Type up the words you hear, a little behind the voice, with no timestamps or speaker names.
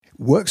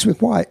works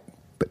with white,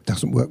 but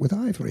doesn't work with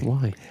ivory.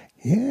 Why?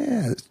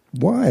 Yeah,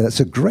 why? That's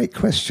a great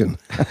question.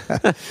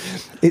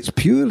 It's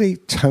purely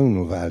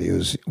tonal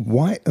values.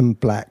 White and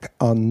black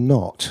are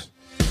not.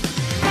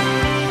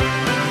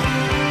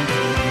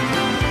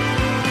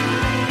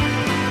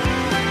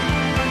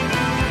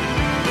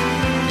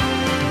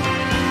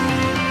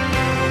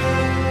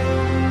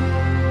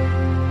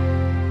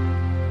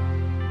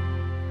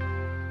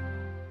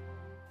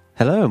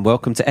 Hello and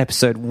welcome to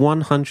episode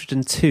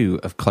 102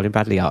 of Colin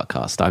Bradley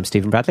Artcast. I'm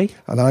Stephen Bradley.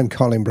 And I'm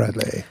Colin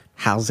Bradley.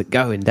 How's it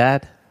going,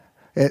 Dad?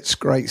 It's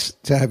great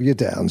to have you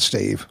down,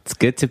 Steve. It's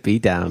good to be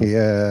down.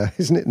 Yeah,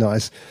 isn't it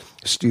nice?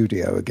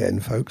 Studio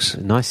again, folks.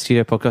 Nice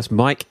studio podcast,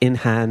 mic in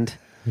hand.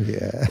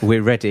 Yeah.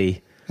 We're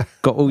ready.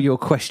 Got all your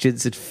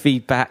questions and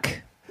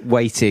feedback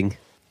waiting.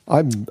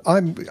 I'm.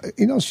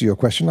 In answer to your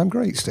question, I'm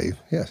great, Steve.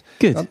 Yes.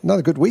 Good.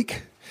 Another good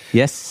week.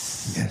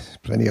 Yes. Yes.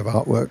 Plenty of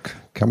artwork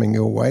coming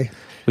your way.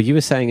 Well, you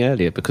were saying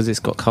earlier, because it's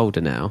got colder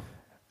now,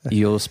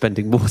 you're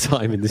spending more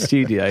time in the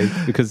studio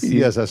because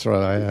Yes, that's right,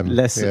 I am.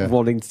 Less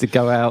wanting to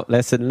go out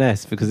less and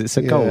less because it's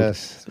so cold.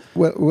 Yes.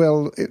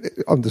 Well,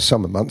 on the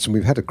summer months, and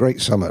we've had a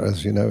great summer,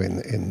 as you know,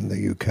 in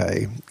the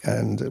UK,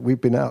 and we've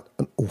been out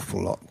an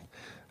awful lot.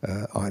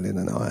 Eileen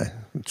and I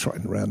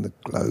trotting around the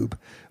globe.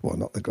 Well,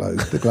 not the globe.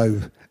 The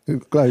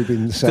globe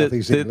in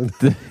Southeast England.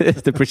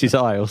 The British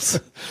Isles.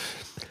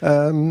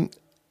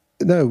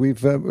 No, we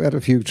had a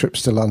few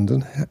trips to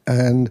London,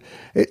 and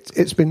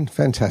it's been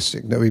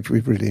fantastic. No,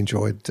 we've really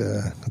enjoyed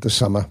the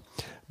summer.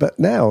 But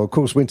now, of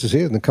course, winter's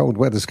here and the cold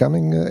weather's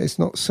coming. It's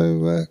not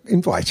so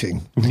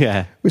inviting.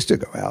 Yeah. We still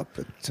go out,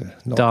 but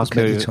not as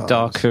many times.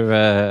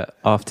 Darker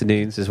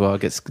afternoons as well.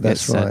 It gets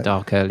right.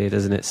 Dark earlier,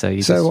 doesn't it?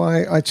 So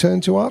I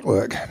turn to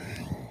artwork,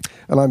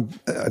 and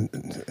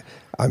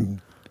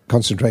I'm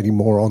concentrating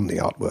more on the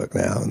artwork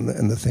now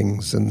and the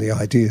things and the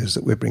ideas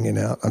that we're bringing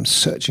out. I'm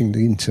searching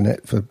the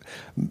internet for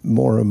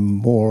more and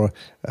more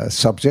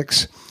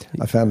subjects.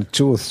 I found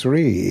 2 or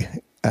 3.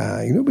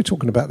 We were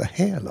talking about the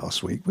hair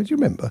last week. Would you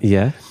remember?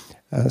 Yeah.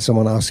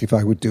 Someone asked if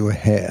I would do a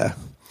hair.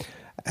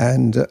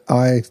 And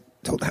I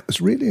thought that was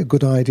really a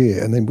good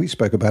idea. And then we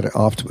spoke about it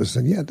afterwards.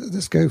 And yeah,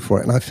 let's go for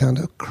it. And I found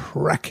a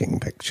cracking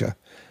picture,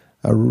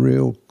 a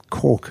real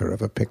corker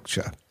of a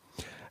picture.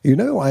 You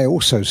know, I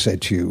also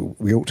said to you,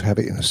 we ought to have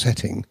it in a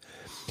setting.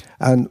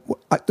 And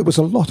there was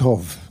a lot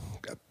of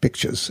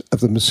pictures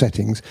of them as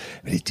settings,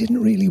 but it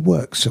didn't really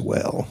work so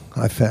well,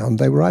 I found.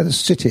 They were either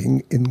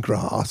sitting in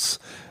grass,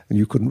 and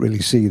you couldn't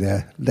really see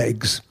their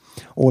legs,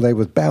 or they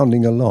were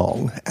bounding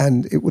along,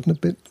 and it wouldn't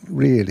have been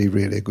really,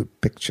 really a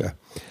good picture.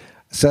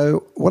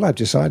 So what I've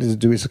decided to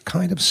do is a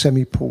kind of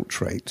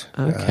semi-portrait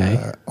of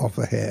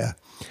the hair.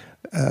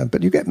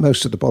 But you get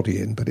most of the body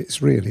in, but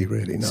it's really,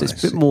 really nice. So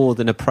it's a bit more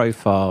than a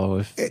profile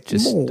of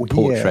just a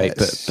portrait,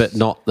 yes. but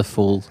not the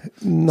full.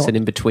 It's an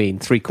in between,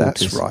 3/4.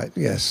 That's right.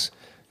 Yes.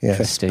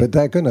 Interesting. But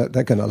they're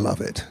gonna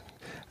love it,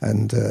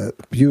 and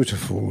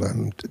beautiful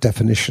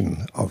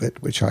definition of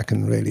it, which I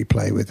can really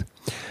play with.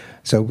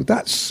 So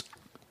that's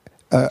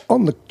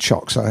on the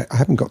chocks. I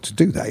haven't got to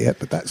do that yet,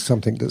 but that's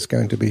something that's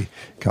going to be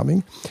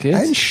coming. Good.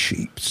 And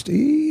sheep,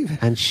 Steve.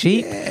 And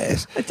sheep.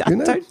 Yes.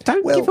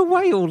 Don't give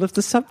away all of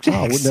the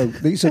subjects. Oh well,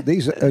 no,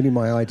 these are only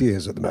my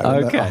ideas at the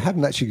moment. Okay. I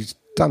haven't actually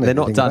done anything.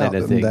 They're not done about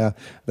anything. Them.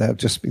 They're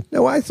just been.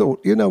 No, I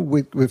thought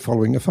we're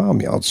following a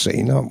farmyard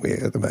scene, aren't we?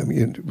 At the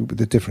moment, with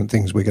the different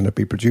things we're going to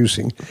be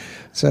producing.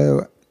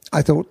 So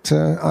I thought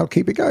I'll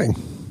keep it going.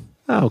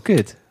 Oh,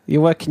 good.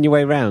 You're working your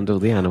way around all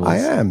the animals. I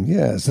am,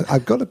 yes.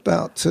 I've got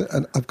about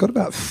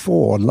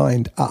 4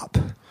 lined up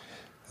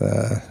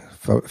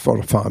for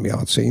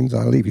farmyard scenes.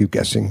 I'll leave you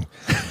guessing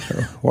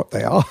what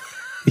they are.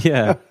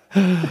 Yeah,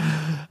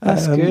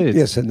 that's good.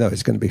 Yes, no,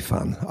 it's going to be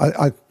fun.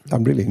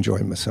 I'm really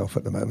enjoying myself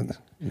at the moment.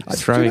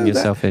 Throwing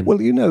yourself in. Well,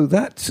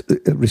 that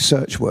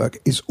research work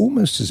is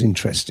almost as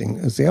interesting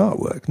as the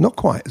artwork. Not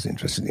quite as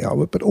interesting as the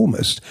artwork, but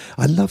almost.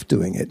 I love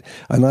doing it,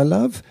 and I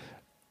love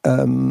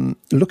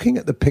looking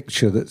at the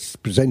picture that's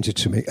presented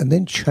to me and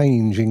then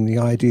changing the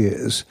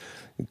ideas,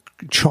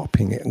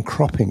 chopping it and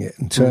cropping it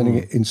and turning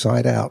it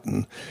inside out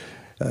and,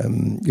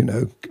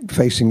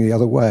 facing the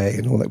other way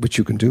and all that, which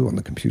you can do on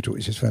the computer,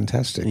 which is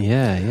fantastic.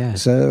 Yeah.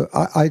 So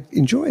I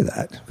enjoy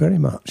that very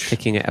much.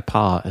 Picking it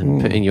apart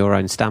and putting your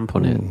own stamp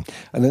on it.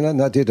 And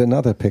then I did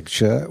another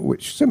picture,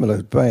 which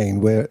similar vein,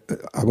 where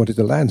I wanted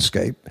a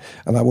landscape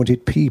and I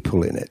wanted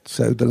people in it.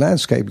 So the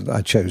landscape that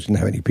I chose didn't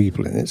have any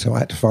people in it, so I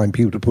had to find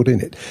people to put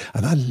in it.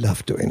 And I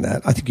love doing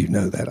that. I think you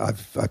know that.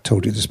 I've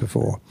told you this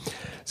before.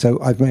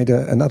 So I've made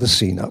another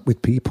scene up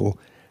with people,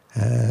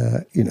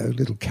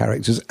 little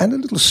characters and a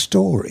little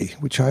story,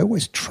 which I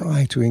always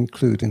try to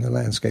include in the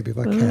landscape if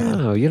I can.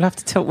 Oh, you'll have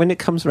to tell, when it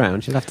comes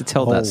round, you'll have to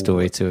tell that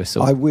story to us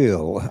all. I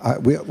will.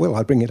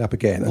 I'll bring it up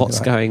again. What's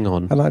going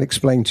on? And I'll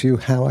explain to you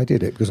how I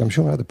did it, because I'm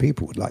sure other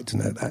people would like to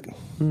know that.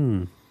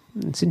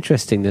 It's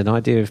interesting, the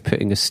idea of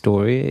putting a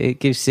story. It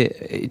gives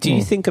it... Do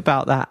you think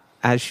about that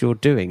as you're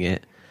doing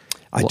it?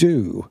 I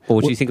do.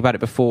 Or do you think about it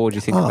before, or do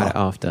you think about it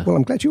after? Well,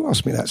 I'm glad you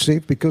asked me that,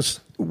 Steve,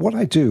 because what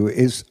I do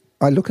is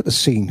I look at the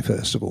scene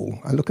first of all.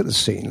 I look at the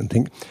scene and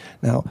think,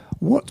 now,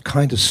 what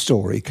kind of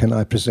story can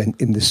I present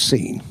in this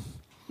scene?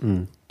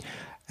 Mm.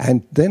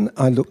 And then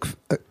I look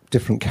at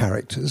different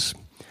characters,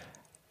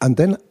 and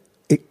then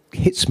it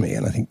hits me,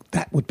 and I think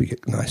that would be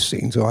a nice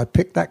scene. So I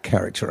pick that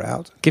character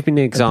out. Give me an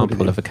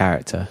example of a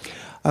character.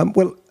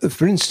 Well,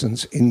 for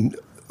instance, in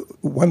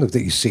one of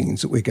these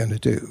scenes that we're going to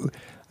do,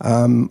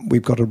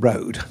 we've got a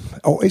road.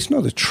 Oh, it's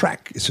not a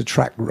track. It's a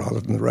track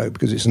rather than the road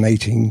because it's an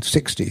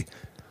 1860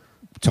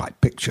 type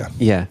picture.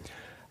 Yeah.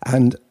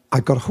 And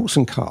I've got a horse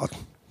and cart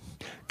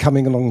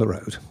coming along the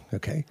road,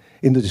 okay,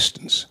 in the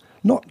distance.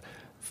 Not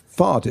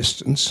far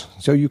distance,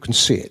 so you can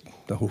see it,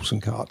 the horse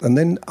and cart. And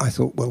then I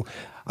thought, well,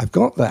 I've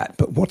got that,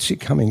 but what's it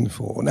coming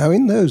for? Now,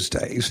 in those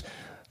days,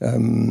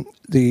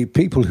 the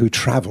people who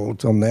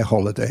travelled on their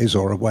holidays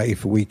or away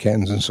for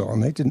weekends and so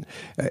on, they didn't,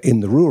 in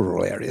the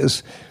rural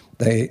areas,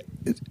 they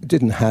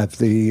didn't have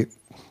the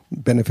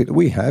benefit that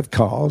we have,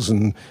 cars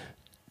and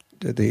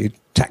the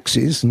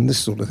taxis and this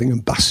sort of thing,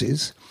 and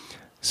buses.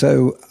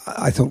 So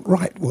I thought,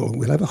 right, well,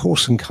 we'll have a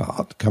horse and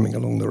cart coming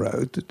along the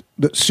road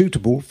that's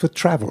suitable for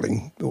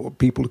travelling, or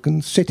people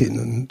can sit in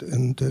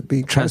and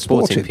be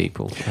Transporting transported.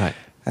 people, right.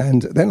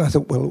 And then I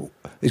thought, well,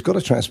 it's got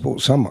to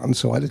transport someone.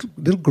 So I had a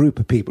little group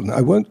of people. Now,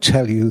 I won't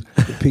tell you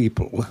the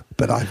people,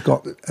 but I've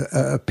got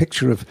a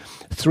picture of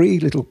 3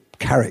 little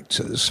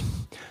characters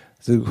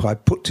who I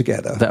put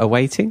together. That are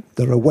waiting?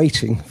 That are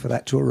waiting for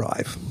that to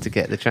arrive. To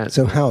get the transport.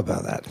 So how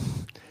about that?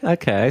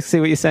 Okay, I see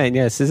what you're saying.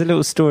 Yes, there's a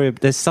little story.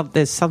 There's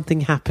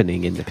something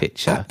happening in the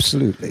picture.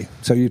 Absolutely.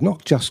 So you've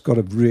not just got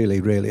a really,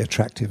 really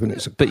attractive, and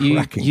it's a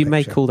cracking But you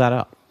make picture. all that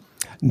up.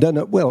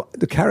 No. Well,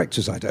 the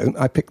characters I don't.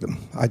 I pick them.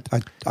 I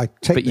take.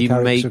 But the you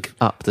characters make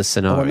up the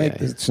scenario. I make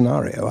the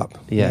scenario up.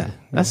 Yeah,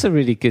 that's a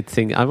really good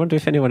thing. I wonder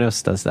if anyone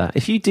else does that.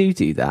 If you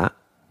do that,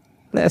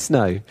 let us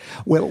know.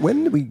 Well,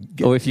 when we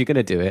get, Or if you're going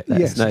to do it, let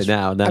us know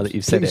now that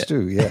you've said please it.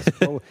 do. Yes.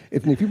 Well,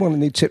 if you want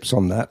any tips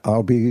on that,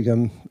 I'll be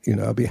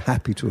I'll be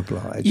happy to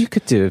oblige. You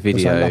could do a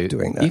video. I love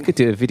doing that. You could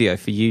do a video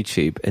for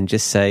YouTube and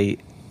just say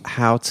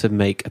how to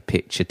make a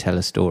picture tell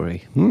a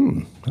story.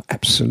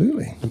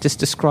 Absolutely. And just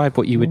describe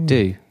what you would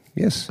do.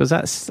 Yes. Because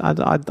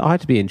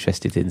I'd be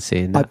interested in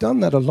seeing that. I've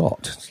done that a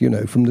lot,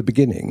 from the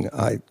beginning.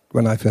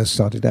 When I first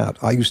started out,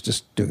 I used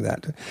to do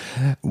that.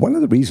 One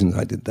of the reasons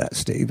I did that,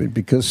 Steve, is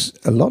because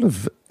a lot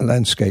of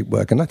landscape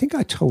work, and I think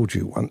I told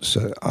you once,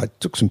 I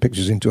took some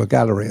pictures into a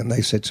gallery and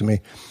they said to me,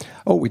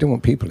 oh, we don't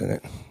want people in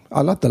it. I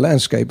love the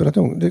landscape, but I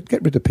don't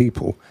get rid of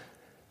people.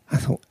 I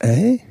thought,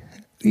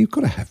 you've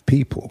got to have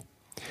people.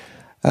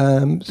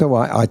 So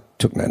I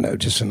took no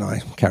notice and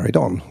I carried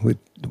on with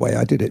the way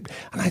I did it.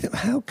 And I thought,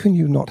 how can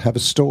you not have a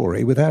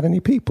story without any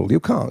people? You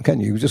can't,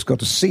 can you? You've just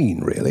got a scene,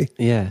 really,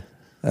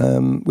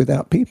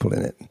 without people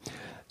in it.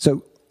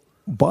 So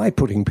by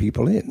putting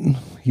people in,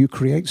 you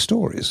create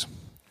stories.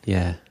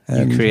 Yeah,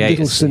 you create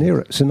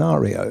little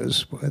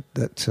scenarios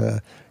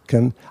that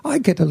can... I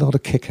get a lot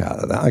of kick out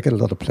of that. I get a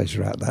lot of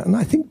pleasure out of that. And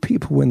I think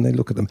people, when they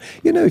look at them...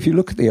 if you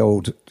look at the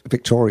old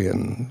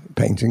Victorian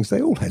paintings,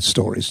 they all had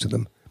stories to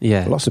them.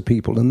 Yeah. Lots of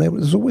people, and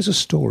there's always a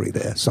story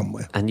there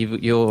somewhere. And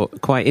you're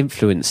quite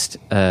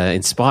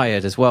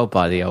inspired as well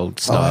by the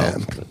old style.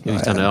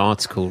 You've done an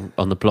article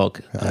on the blog.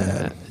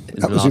 That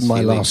was in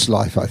my last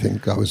life, I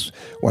think. I was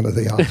one of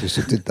the artists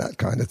who did that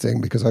kind of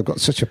thing because I've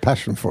got such a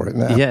passion for it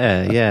now.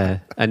 Yeah.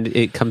 And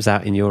it comes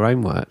out in your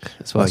own work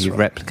as well. You've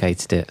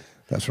replicated it.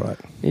 That's right.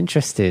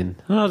 Interesting.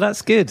 Oh,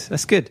 that's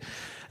good.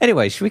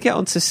 Anyway, should we get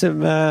on to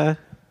some...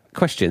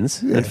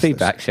 questions and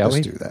feedback, shall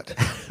we? Let's do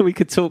that. We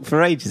could talk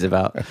for ages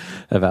about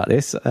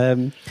this.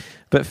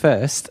 But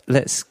first,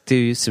 let's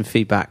do some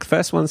feedback.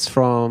 First one's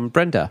from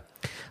Brenda.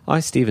 I,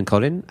 Steve and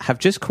Colin, have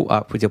just caught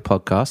up with your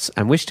podcasts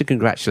and wish to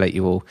congratulate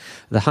you all.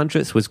 The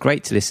 100th was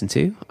great to listen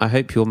to. I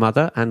hope your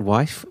mother and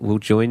wife will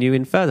join you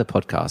in further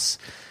podcasts.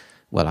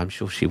 Well, I'm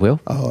sure she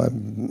will. Oh,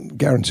 I'm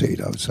guaranteed,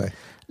 I would say.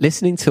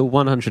 Listening till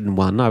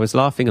 101, I was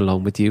laughing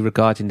along with you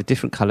regarding the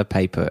different colour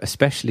paper,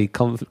 especially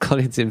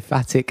Colin's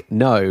emphatic,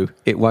 no,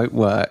 it won't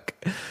work.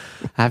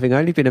 Having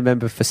only been a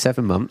member for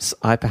 7 months,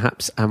 I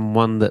perhaps am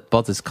one that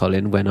bothers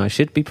Colin when I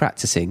should be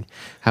practising.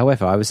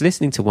 However, I was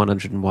listening to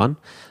 101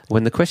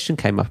 when the question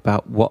came up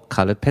about what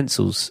coloured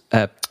pencils...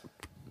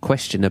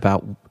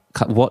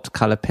 what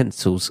colour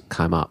pencils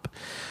come up.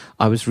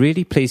 I was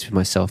really pleased with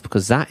myself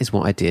because that is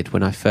what I did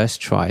when I first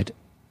tried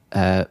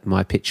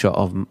my picture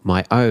of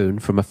my own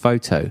from a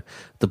photo,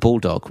 the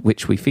bulldog,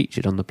 which we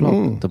featured on the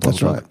blog. The bulldog.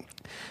 That's right.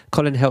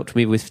 Colin helped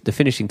me with the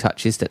finishing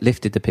touches that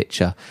lifted the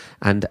picture,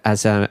 and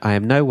as I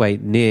am no way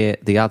near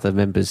the other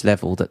members'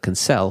 level that can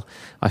sell,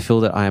 I feel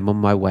that I am on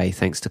my way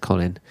thanks to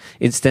Colin.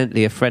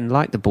 Incidentally, a friend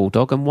liked the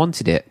bulldog and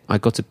wanted it. I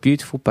got a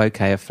beautiful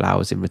bouquet of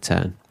flowers in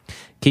return.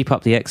 Keep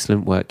up the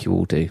excellent work you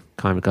all do.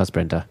 Kind regards,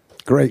 Brenda.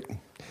 Great.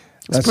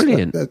 That's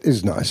brilliant. That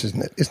is nice,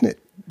 isn't it? Isn't it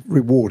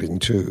rewarding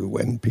too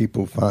when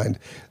people find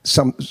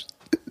some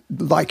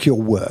like your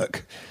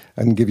work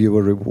and give you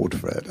a reward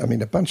for it. I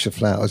mean, a bunch of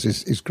flowers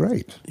is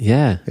great.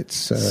 Yeah.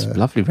 It's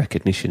lovely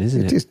recognition,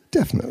 isn't it? It is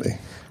definitely.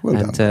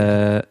 Well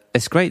done.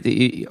 It's great that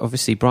you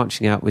obviously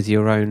branching out with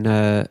your own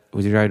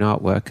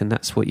artwork, and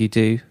that's what you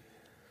do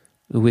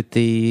with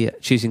the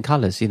choosing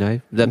colours.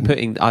 I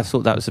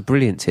thought that was a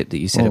brilliant tip that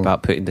you said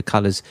about putting the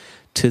colours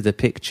to the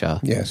picture.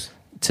 Yes.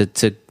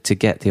 To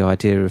get the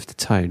idea of the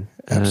tone.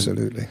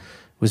 Absolutely.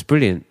 Was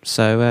brilliant.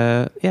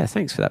 So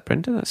thanks for that,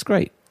 Brenda. That's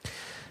great.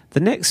 The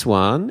next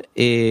one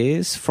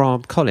is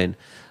from Colin.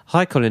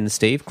 Hi, Colin and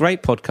Steve.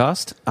 Great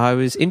podcast. I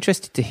was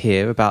interested to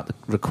hear about the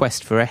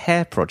request for a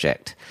hair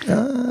project.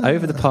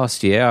 Over the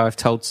past year,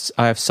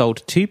 I have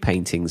sold 2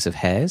 paintings of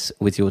hares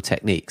with your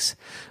techniques.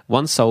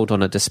 One sold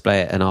on a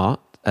display at an art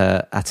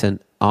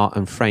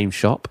and frame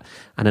shop,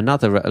 and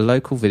another at a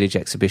local village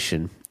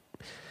exhibition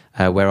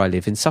where I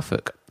live in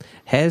Suffolk.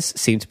 Hares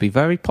seem to be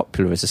very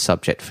popular as a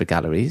subject for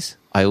galleries.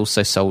 I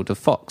also sold a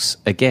fox,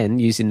 again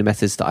using the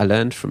methods that I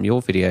learned from your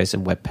videos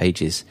and web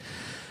pages.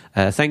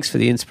 Thanks for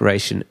the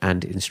inspiration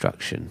and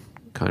instruction.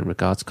 Kind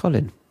regards,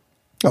 Colin.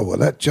 Oh, well,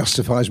 that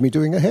justifies me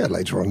doing a hare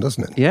later on,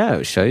 doesn't it? Yeah,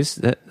 it shows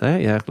that,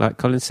 like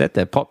Colin said,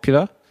 they're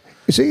popular.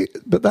 You see,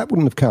 but that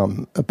wouldn't have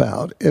come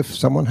about if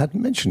someone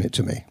hadn't mentioned it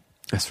to me.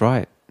 That's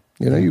right.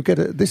 You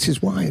get this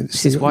is why you're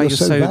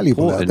so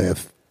valuable important out there,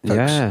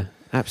 folks. Yeah,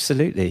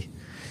 absolutely.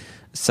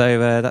 So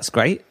that's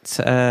great.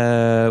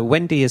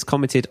 Wendy has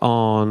commented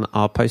on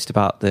our post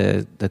about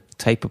the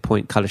taper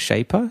point colour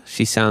shaper.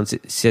 She says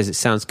it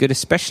sounds good,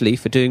 especially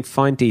for doing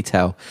fine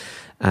detail.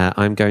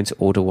 I'm going to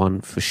order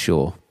one for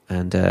sure.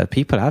 And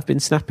people have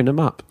been snapping them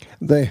up.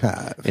 They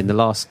have. In the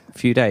last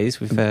few days.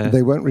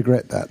 They won't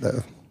regret that,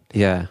 though.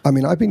 Yeah. I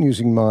mean, I've been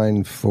using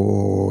mine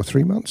for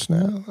 3 months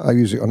now. I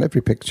use it on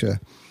every picture.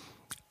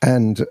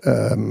 And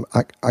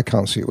I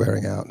can't see it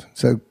wearing out.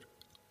 So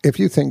if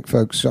you think,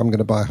 folks, I'm going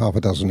to buy half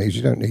a dozen of these,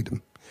 you don't need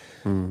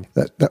them.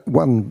 That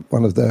one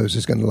of those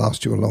is going to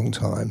last you a long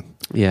time.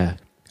 Yeah.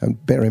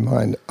 And bear in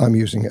mind, I'm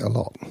using it a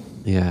lot.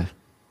 Yeah.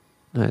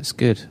 No, it's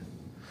good.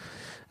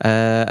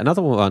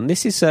 Another one.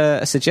 This is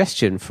a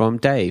suggestion from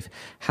Dave.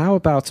 How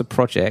about a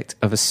project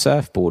of a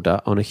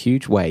surfboarder on a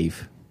huge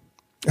wave?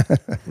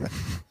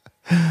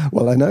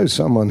 Well, I know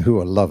someone who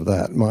will love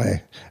that.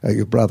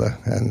 Your brother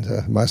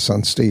and my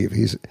son Steve.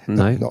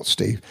 Not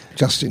Steve.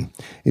 Justin.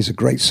 He's a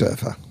great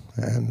surfer,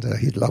 and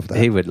he'd love that.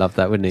 He would love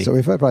that, wouldn't he? So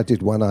if ever I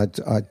did one, I'd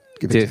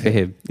give it to him. For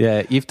him.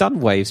 Yeah, you've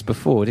done waves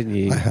before, didn't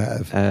you? I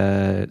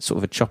have. Sort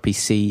of a choppy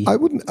sea. I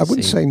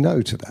wouldn't say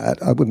no to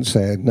that. I wouldn't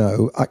say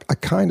no. I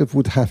kind of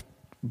would have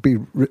be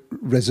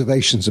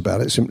reservations about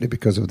it simply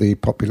because of the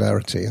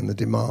popularity and the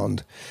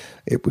demand.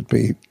 It would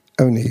be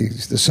only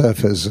the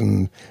surfers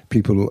and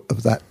people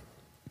of that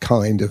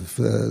kind of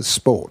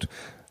sport,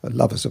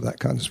 lovers of that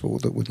kind of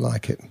sport, that would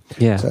like it.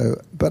 Yeah. So,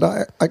 but I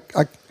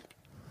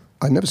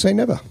never say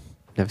never.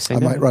 Never say I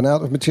never. might run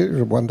out of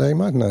material one day,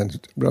 mightn't I?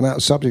 Run out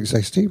of subjects.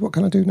 Say, Steve, what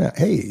can I do now?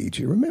 Hey, do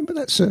you remember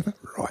that surfer?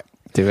 Right.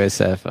 Do a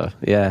surfer.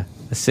 Yeah,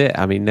 that's it.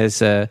 I mean,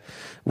 there's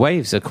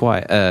waves are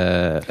quite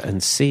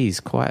and seas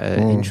quite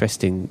an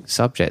interesting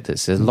subject.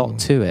 There's a lot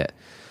to it.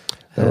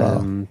 There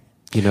are.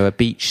 A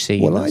beach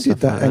scene. Well, I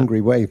did that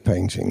Angry Wave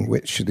painting,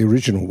 which the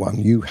original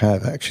one you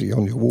have actually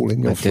on your wall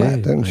in your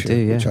flat, don't you? I do,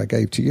 yeah. Which I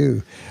gave to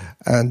you.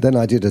 And then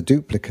I did a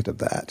duplicate of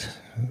that.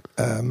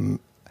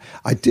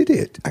 I did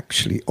it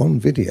actually on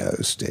video,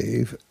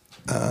 Steve,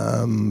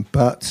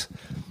 but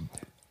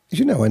I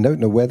don't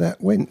know where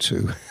that went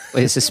to.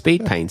 Well, it's a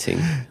speed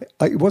painting.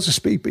 It was a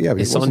speed, yeah.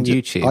 It's on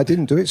YouTube. I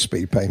didn't do it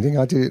speed painting.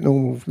 I did it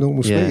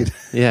normal speed.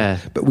 Yeah.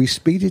 But we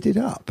speeded it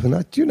up, and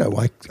I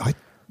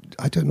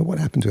don't know what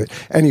happened to it.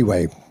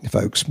 Anyway,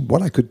 folks,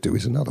 what I could do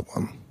is another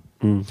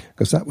one,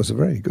 because that was a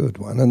very good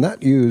one, and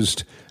that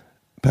used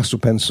pastel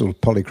pencil,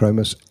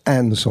 polychromos,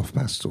 and soft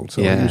pastel.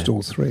 So I used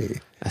all 3.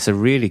 That's a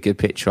really good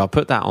picture. I'll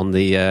put that on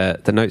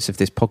the notes of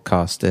this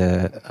podcast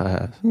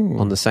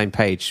on the same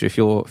page. So if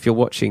you're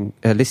watching,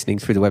 listening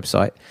through the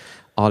website,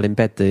 I'll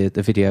embed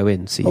the video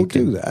in, so you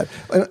can do that.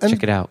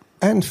 Check it out.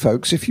 And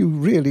folks, if you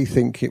really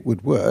think it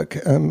would work,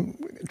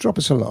 drop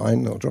us a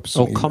line or drop us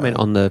an email. Comment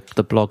on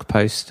the blog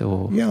post,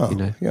 or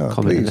comment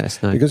please. and let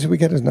us know. Because if we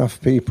get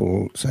enough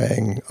people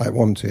saying I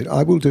want it,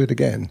 I will do it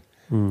again.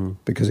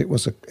 Because it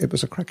was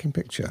a cracking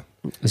picture.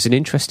 It's an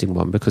interesting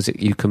one because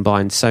you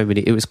combined so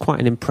many. It was quite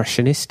an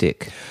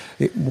impressionistic.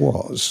 It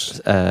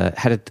was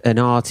had an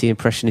arty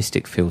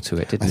impressionistic feel to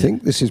it, didn't it? I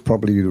think this is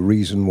probably the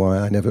reason why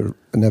I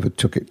never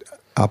took it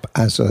up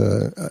as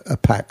a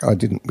pack. We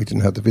didn't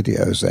have the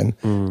videos then,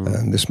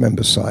 and this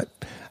member site.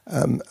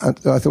 And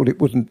I thought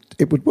it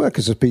would work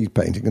as a speed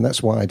painting, and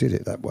that's why I did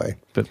it that way.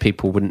 But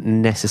people wouldn't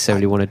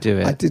necessarily want to do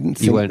it. I didn't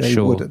think they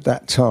would at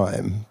that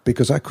time,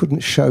 because I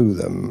couldn't show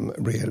them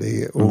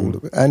really all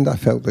of it, and I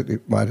felt that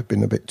it might have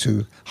been a bit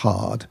too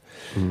hard.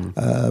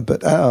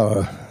 But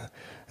our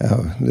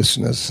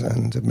listeners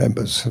and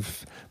members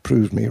have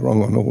proved me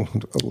wrong on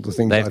all the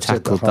things They've I've said.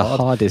 They've tackled the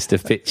hardest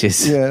of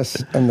pictures.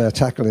 Yes, and they're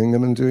tackling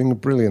them and doing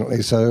it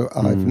brilliantly. So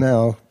I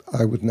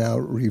would now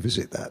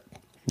revisit that.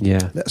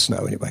 Yeah. Let us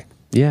know anyway.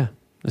 Yeah,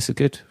 that's a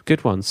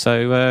good one.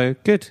 So,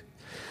 good.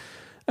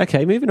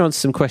 Okay, moving on to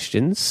some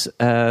questions.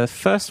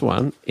 First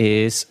one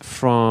is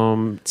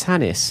from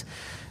Tanis.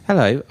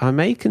 Hello, I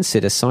may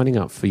consider signing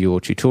up for your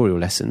tutorial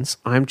lessons.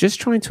 I'm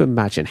just trying to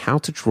imagine how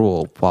to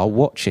draw while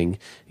watching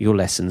your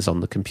lessons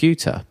on the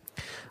computer.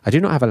 I do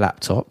not have a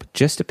laptop,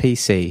 just a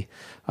PC.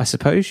 I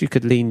suppose you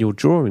could lean your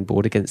drawing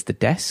board against the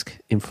desk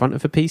in front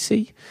of a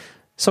PC?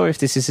 Sorry if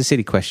this is a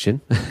silly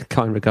question.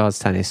 Kind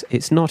regards, Tanis.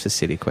 It's not a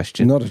silly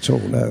question. Not at all,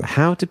 no.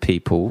 How do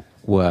people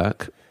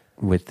work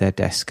with their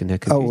desk and their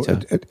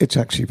computer? It's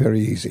actually very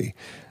easy.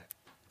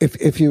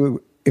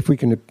 If we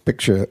can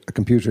picture a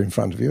computer in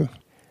front of you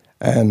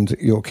and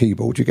your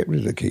keyboard, you get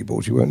rid of the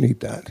keyboard. You won't need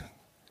that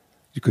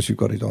because you've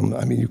got it on.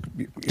 I mean,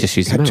 you just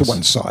use the head mouse to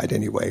one side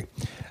anyway,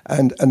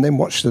 and then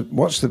watch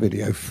the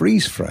video.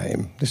 Freeze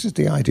frame. This is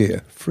the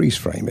idea. Freeze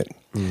frame it,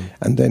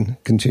 and then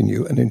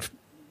continue, and then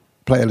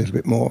play a little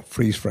bit more.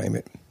 Freeze frame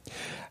it.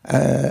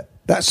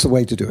 That's the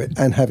way to do it,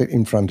 and have it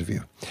in front of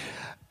you.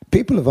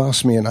 People have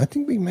asked me, and I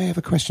think we may have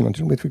a question. I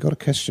don't know if we've got a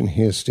question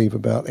here, Steve,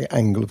 about the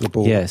angle of the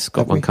board. Yes,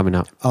 got one coming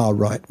up.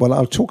 Right. Well,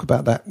 I'll talk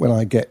about that when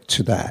I get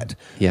to that.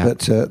 Yeah.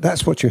 But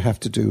that's what you have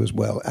to do as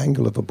well.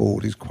 Angle of a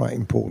board is quite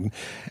important.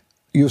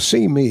 You'll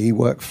see me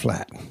work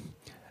flat,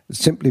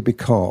 simply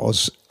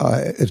because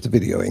of the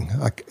videoing.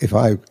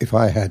 If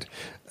I had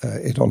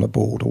it on a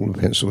board, all the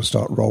pencils would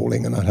start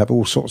rolling, and I'd have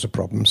all sorts of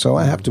problems. So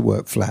I have to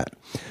work flat.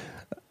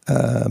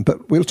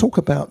 But we'll talk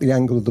about the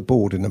angle of the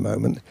board in a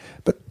moment.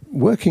 But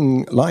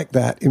working like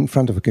that in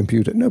front of a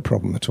computer, no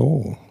problem at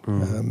all.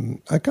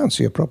 I can't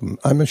see a problem.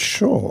 I'm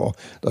sure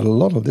that a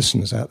lot of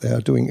listeners out there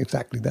are doing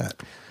exactly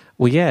that.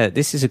 Well, yeah,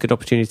 this is a good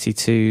opportunity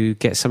to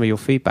get some of your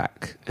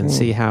feedback and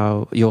see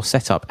how you're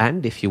set up.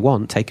 And if you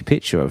want, take a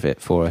picture of it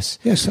for us.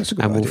 Yes, that's a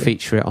good idea. And we'll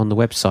feature it on the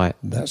website.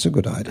 That's a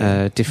good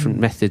idea. Different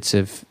methods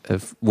of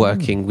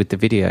working with the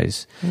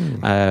videos.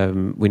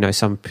 We know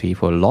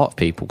a lot of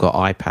people got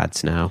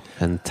iPads now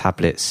and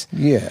tablets.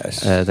 Yes.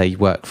 They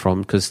work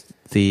from, because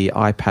the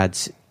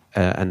iPads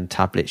and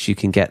tablets, you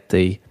can get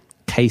the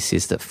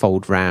cases that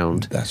fold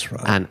round. That's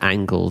right. And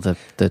angle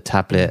the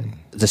tablet,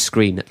 the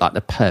screen at like the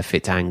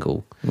perfect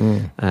angle.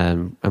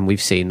 And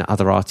we've seen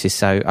other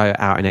artists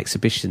out in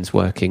exhibitions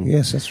working.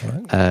 Yes, that's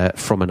right.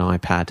 From an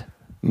iPad,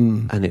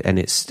 and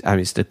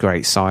it's the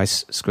great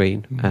size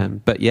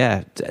screen. But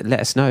yeah, let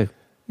us know.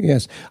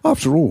 Yes.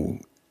 After all,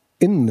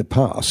 in the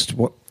past,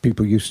 what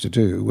people used to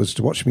do was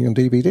to watch me on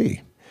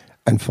DVD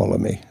and follow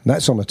me. And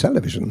that's on a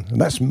television,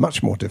 and that's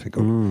much more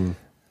difficult.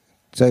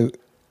 So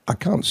I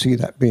can't see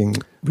that being.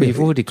 But you've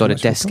already got a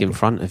desk in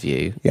front of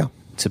you. Yeah.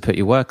 To put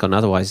your work on.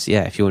 Otherwise,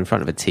 yeah, if you're in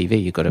front of a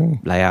TV, you've got to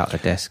lay out a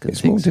desk.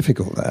 It's more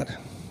difficult, that.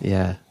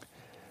 Yeah.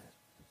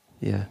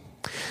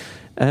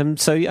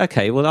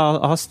 Okay, well,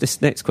 I'll ask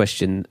this next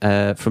question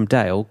from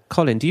Dale.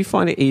 Colin, do you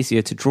find it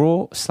easier to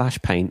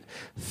draw/paint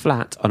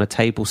flat on a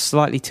table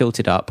slightly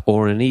tilted up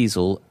or on an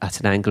easel at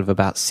an angle of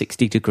about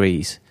 60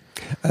 degrees?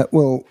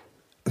 Well,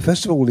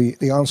 first of all,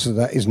 the answer to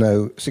that is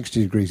no.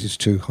 60 degrees is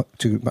too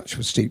much of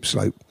a steep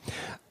slope.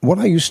 What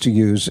I used to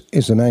use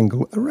is an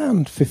angle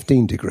around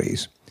 15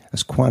 degrees.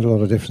 There's quite a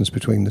lot of difference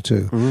between the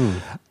two.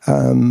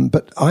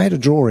 But I had a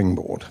drawing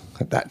board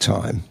at that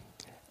time,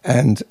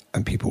 and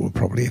people will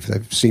probably, if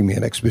they've seen me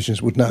in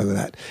exhibitions, would know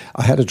that.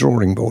 I had a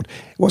drawing board.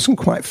 It wasn't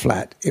quite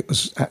flat. It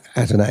was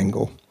at an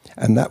angle,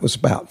 and that was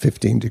about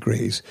 15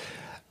 degrees.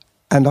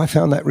 And I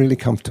found that really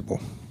comfortable.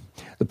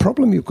 The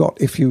problem you've got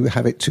if you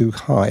have it too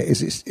high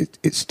is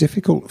it's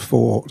difficult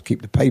to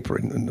keep the paper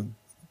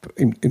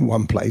in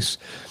one place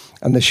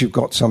unless you've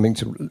got something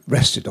to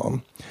rest it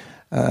on.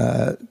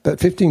 But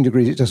 15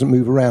 degrees, it doesn't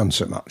move around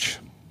so much.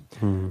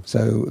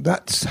 So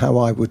that's how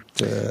I would...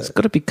 it's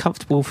got to be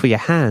comfortable for your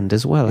hand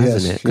as well,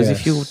 hasn't it? Because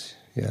if you're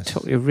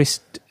top your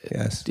wrist,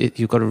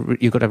 you've got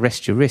to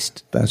rest your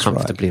wrist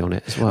comfortably on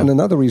it as well. And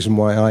another reason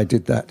why I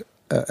did that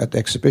at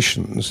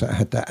exhibitions, I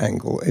had that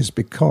angle, is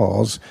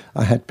because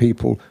I had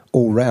people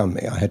all round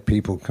me. I had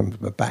people come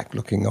from the back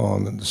looking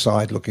on and the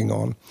side looking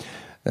on.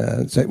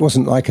 So it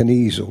wasn't like an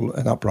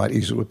upright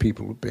easel with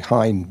people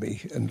behind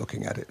me and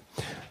looking at it.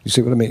 You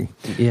see what I mean?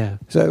 Yeah.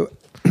 So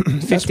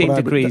 15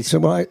 degrees.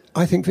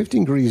 I think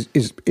 15 degrees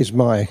is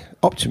my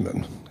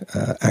optimum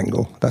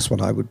angle. That's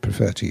what I would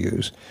prefer to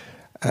use.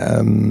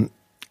 And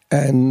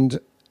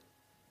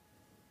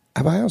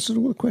have I answered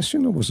all the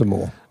question, or was there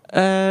more?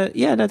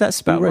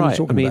 That's about right.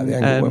 About the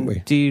angle, weren't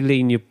we? Do you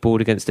lean your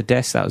board against the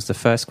desk? That was the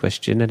first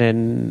question. And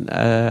then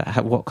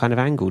what kind of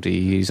angle do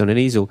you use on an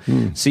easel?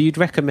 So you'd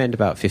recommend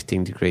about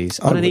 15 degrees.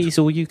 On an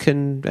easel, you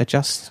can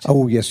adjust?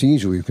 Oh, yes, the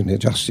easel, you can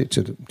adjust it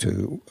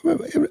to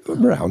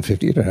around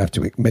 50. You don't have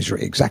to measure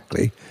it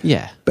exactly.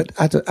 Yeah. But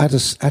at a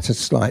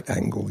slight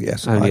angle,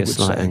 yes. Only a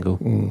slight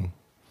angle.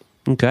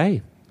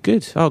 Okay,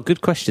 good. Oh, good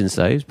questions,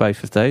 those,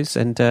 both of those.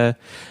 And...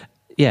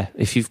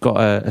 if you've got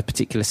a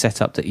particular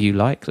setup that you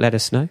like, let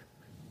us know.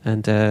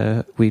 And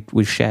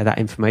we share that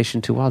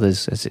information to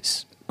others, as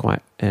it's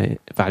quite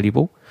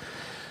valuable.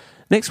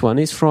 Next one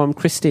is from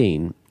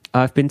Christine.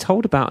 I've been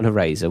told about an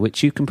eraser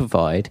which you can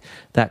provide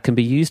that can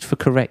be used for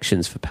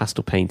corrections for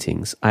pastel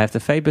paintings. I have the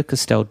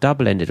Faber-Castell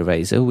double-ended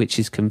eraser, which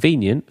is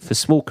convenient for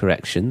small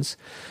corrections,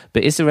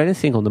 but is there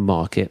anything on the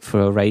market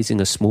for erasing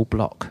a small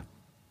block?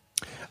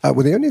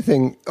 Well, the only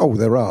thing... Oh,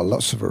 there are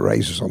lots of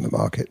erasers on the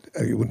market.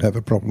 You wouldn't have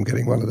a problem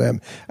getting one of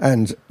them.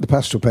 And the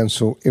pastel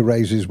pencil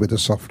erases with a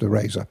soft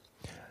eraser.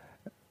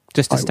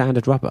 Just a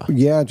standard rubber?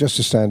 Yeah, just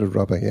a standard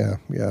rubber,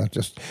 yeah.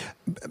 Just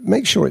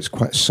make sure it's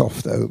quite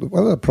soft, though.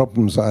 One of the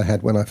problems I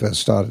had when I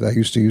first started, I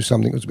used to use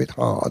something that was a bit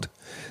hard.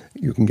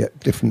 You can get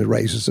different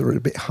erasers that are a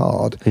bit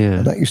hard. Yeah.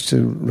 And that used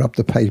to rub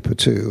the paper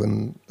too,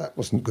 and that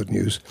wasn't good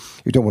news.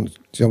 You don't want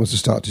to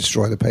start to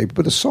destroy the paper,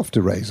 but a soft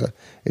eraser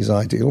is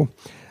ideal.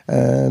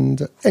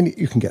 And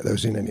you can get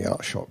those in any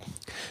art shop.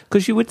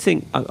 Because you would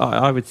think,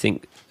 I would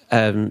think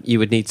you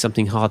would need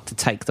something hard to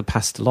take the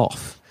pastel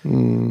off.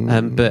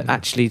 But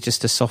actually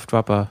just a soft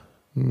rubber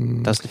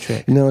does the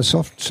trick. No, a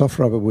soft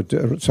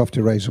rubber soft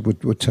eraser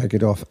would take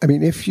it off. I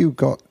mean, if you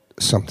got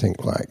something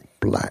like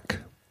black,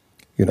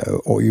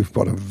 or you've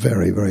got a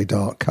very, very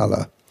dark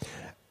colour,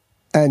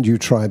 and you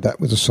tried that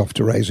with a soft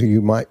eraser,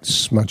 you might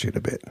smudge it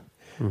a bit.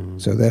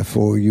 So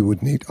therefore you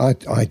would need,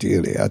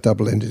 ideally, a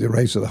double-ended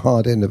eraser. The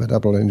hard end of a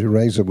double-ended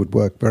eraser would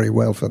work very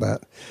well for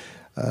that.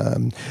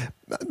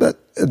 But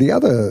the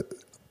other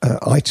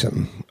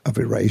item of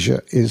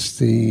erasure is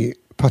the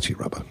putty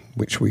rubber,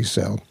 which we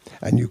sell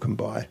and you can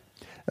buy.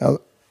 Now,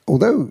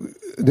 although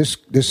this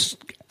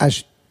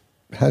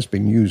has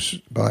been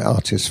used by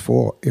artists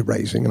for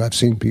erasing, and I've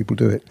seen people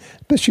do it,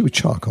 especially with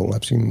charcoal.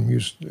 I've seen them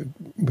use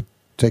with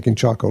taking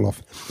charcoal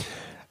off.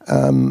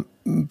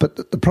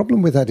 But the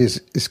problem with that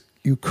is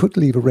you could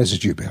leave a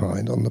residue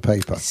behind on the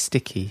paper. It's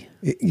sticky.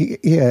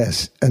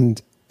 Yes,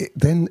 and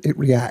then it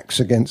reacts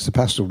against the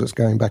pastel that's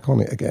going back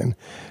on it again.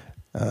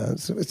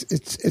 So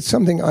it's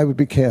something I would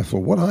be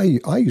careful. What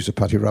I use a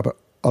putty rubber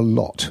a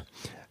lot,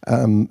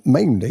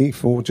 mainly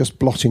for just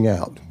blotting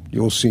out.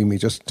 You'll see me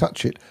just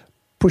touch it,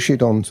 push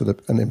it onto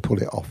and then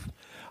pull it off.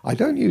 I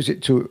don't use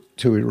it to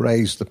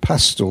erase the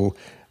pastel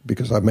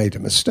because I've made a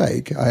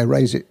mistake. I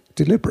erase it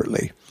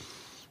deliberately.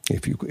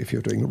 If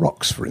you're doing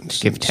rocks, for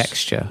instance, give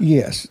texture.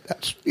 Yes,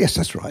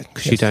 that's right.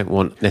 Because you don't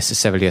want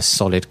necessarily a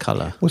solid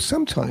colour. Well,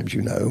 sometimes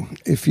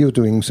if you're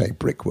doing, say,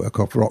 brickwork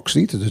off rocks,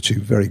 these are the two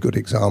very good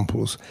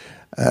examples.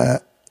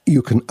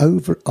 You can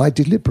I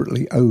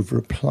deliberately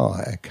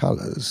over-apply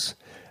colours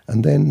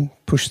and then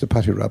push the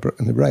putty rubber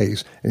and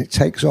erase, and it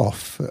takes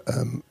off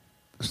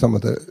some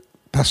of the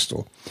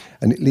pastel,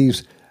 and it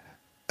leaves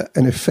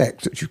an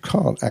effect that you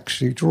can't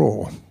actually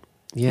draw.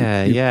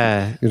 Yeah.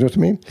 You know what I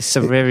mean? It's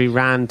a very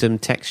random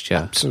texture.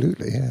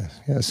 Absolutely,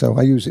 yeah. So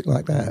I use it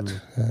like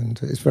that, and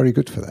it's very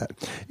good for that.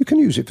 You can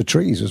use it for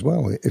trees as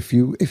well. If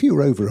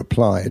you're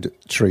over-applied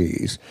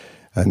trees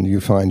and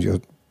you find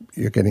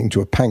you're getting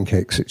to a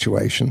pancake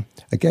situation,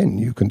 again,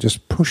 you can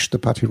just push the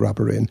putty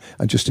rubber in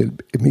and just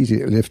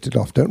immediately lift it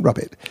off. Don't rub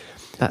it.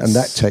 And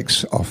that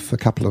takes off a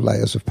couple of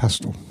layers of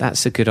pastel.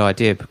 That's a good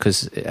idea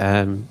because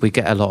we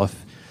get a lot of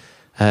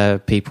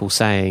people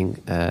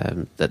saying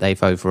that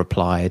they've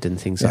over-applied and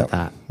things like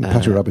that. The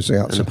putty rubber is the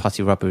answer. And the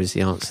putty rubber is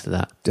the answer to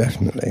that.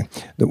 Definitely.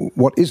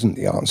 What isn't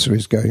the answer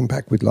is going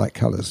back with light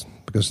colours,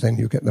 because then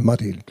you get the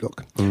muddy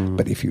look.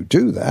 But if you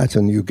do that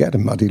and you get a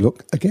muddy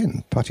look,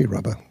 again, putty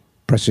rubber.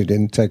 Press it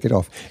in, take it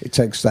off. It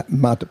takes that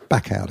mud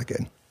back out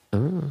again.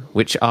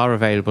 Which are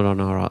available on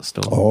our art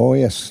store. Oh,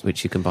 yes.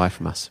 Which you can buy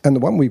from us. And the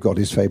one we've got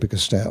is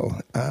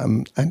Faber-Castell.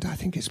 And I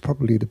think it's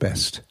probably the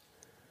best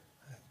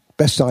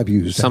I've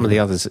used. Some of the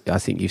others, I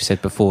think you've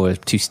said before, are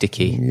too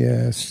sticky.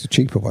 Yes, the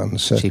cheaper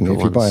ones, certainly.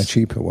 If you buy a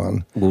cheaper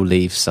one, we'll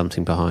leave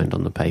something behind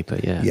on the paper,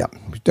 yeah. Yeah,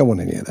 we don't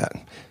want any of that.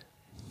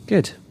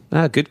 Good.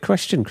 Good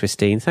question,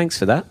 Christine. Thanks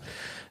for that.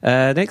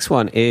 Next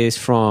one is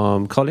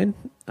from Colin.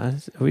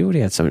 We already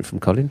had something from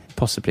Colin.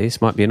 Possibly.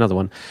 This might be another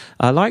one.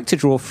 I like to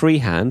draw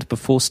freehand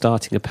before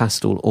starting a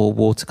pastel or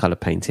watercolour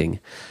painting.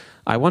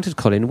 I wanted,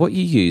 Colin, what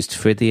you used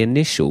for the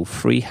initial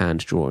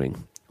freehand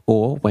drawing,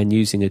 or when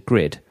using a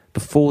grid,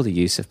 before the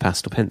use of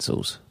pastel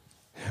pencils.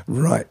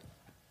 Right.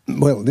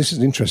 Well, this is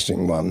an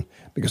interesting one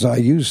because I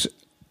use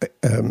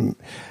a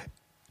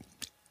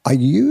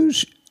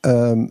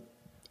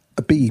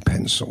B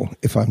pencil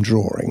if I'm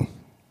drawing.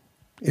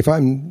 If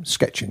I'm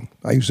sketching,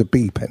 I use a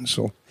B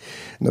pencil.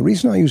 And the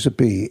reason I use a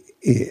B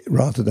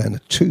rather than a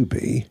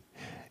 2B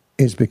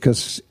is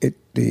because it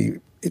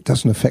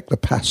doesn't affect the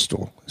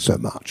pastel so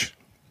much.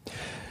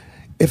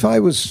 If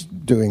I was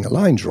doing a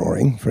line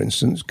drawing, for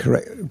instance,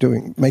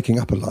 making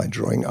up a line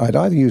drawing, I'd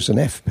either use an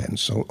F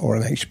pencil or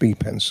an HB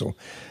pencil,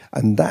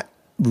 and that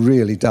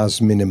really does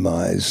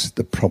minimise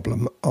the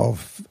problem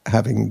of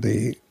having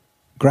the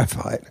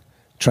graphite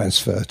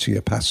transfer to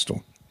your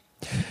pastel.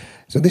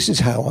 So this is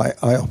how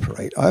I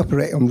operate. I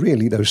operate on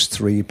really those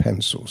three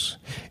pencils.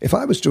 If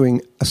I was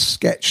doing a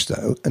sketch,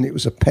 though, and it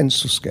was a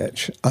pencil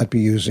sketch, I'd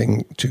be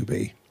using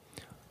 2B.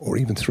 Or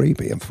even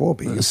 3B and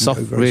 4B.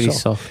 Soft, really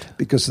soft.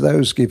 Because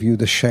those give you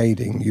the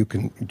shading. You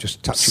can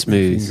just touch it with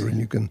your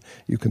finger and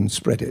you can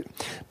spread it.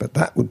 But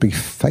that would be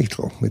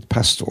fatal with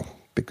pastel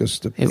because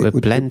it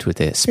would blend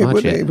with it,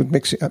 smudge it. It would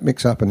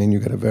mix up, and then you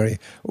get a very.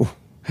 Oh,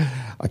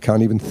 I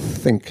can't even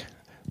think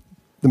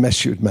the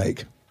mess you'd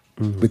make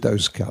with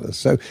those colours.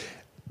 So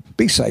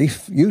be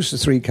safe. Use the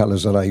 3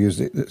 colours that I use.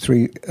 The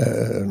 3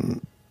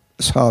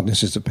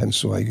 hardnesses of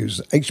pencil I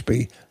use: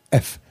 HB,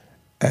 F,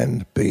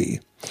 and B.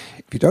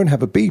 If you don't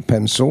have a B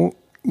pencil,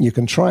 you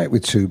can try it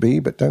with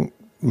 2B, but don't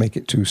make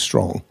it too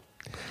strong.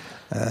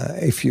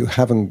 If you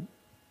haven't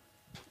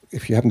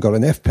got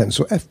an F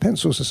pencil, F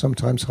pencils are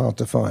sometimes hard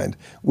to find.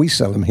 We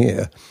sell them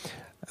here,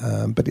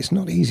 but it's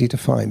not easy to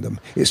find them.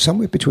 It's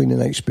somewhere between an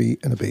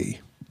HB and a B.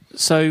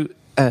 So,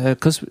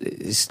 because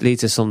this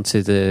leads us on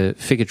to the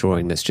figure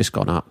drawing that's just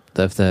gone up,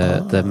 of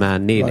the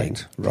man kneeling.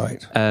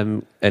 Right.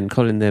 And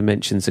Colin there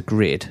mentions a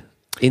grid.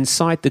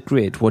 Inside the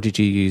grid, what did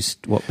you use?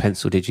 What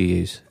pencil did you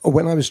use?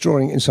 When I was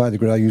drawing inside the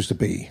grid, I used a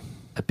B.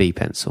 A B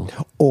pencil.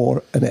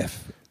 Or an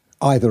F.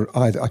 Either.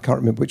 I can't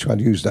remember which one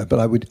I used that, but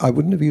I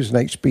wouldn't have used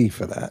an HB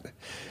for that.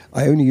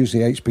 I only use the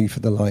HB for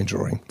the line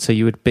drawing. So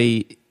you would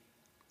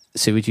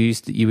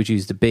use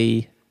the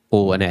B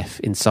or an F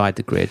inside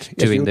the grid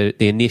doing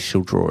the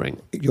initial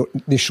drawing. Your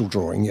initial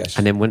drawing, yes.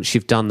 And then once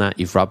you've done that,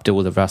 you've rubbed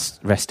all the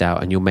rest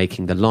out, and you're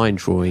making the line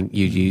drawing.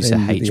 You use a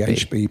HB. The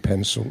HB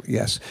pencil,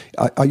 yes.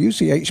 I use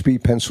the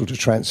HB pencil to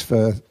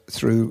transfer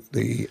through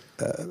the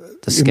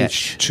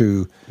sketch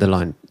to the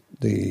line,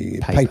 the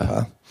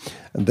paper,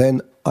 and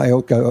then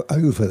I'll go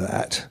over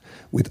that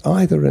with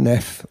either an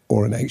F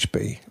or an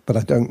HB, but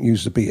I don't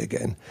use the B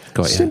again.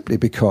 Simply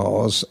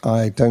because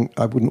I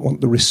wouldn't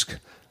want the risk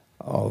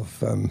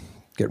of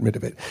getting rid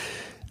of it.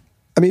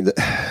 I mean,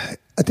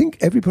 I think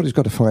everybody's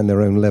got to find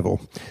their own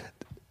level.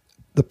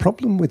 The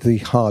problem with the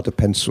harder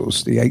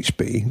pencils, the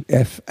HB,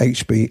 F,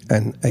 HB,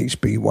 and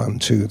HB 1,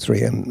 2,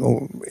 3, and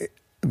all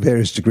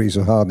various degrees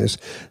of hardness,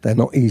 they're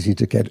not easy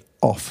to get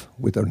off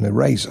with an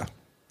eraser.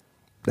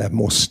 They're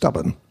more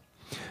stubborn.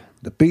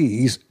 The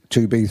Bs,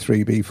 2B,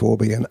 3B,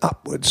 4B, and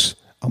upwards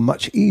are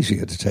much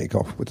easier to take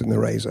off with an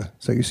eraser.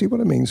 So you see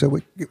what I mean? So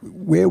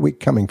where we're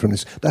coming from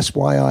this, that's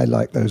why I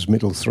like those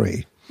middle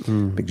 3.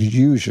 Because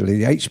usually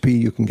the HP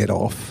you can get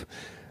off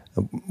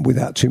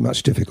without too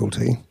much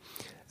difficulty,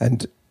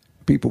 and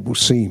people will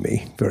see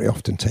me very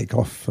often take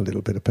off a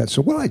little bit of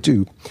pencil. What I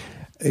do,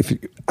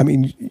 the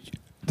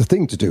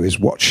thing to do is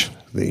watch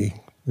the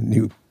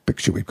new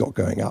picture we've got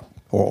going up,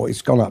 or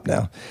it's gone up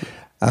now.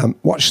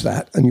 Watch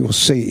that, and you'll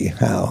see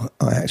how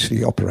I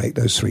actually operate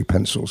those 3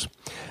 pencils,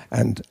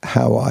 and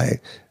how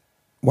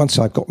once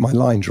I've got my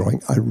line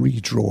drawing, I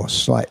redraw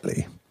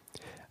slightly,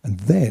 and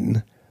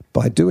then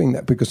by doing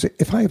that, because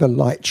if I have a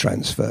light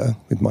transfer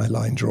with my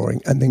line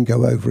drawing and then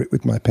go over it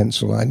with my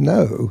pencil, I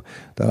know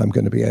that I'm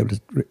going to be able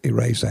to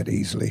erase that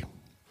easily.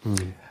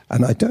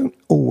 And I don't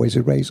always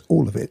erase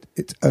all of it.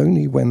 It's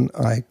only when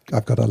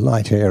I've got a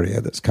light area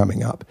that's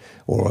coming up,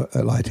 or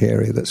a light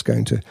area that's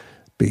going to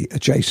be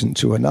adjacent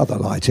to another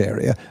light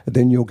area,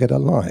 then you'll get a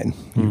line.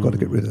 You've got to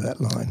get rid of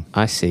that line.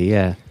 I see,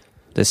 yeah.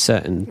 There's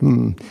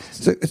certain...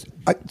 So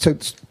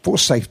for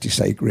safety's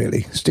sake,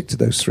 really, stick to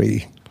those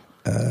 3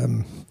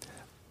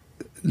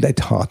 lead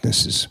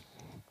hardnesses: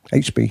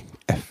 HB,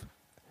 F,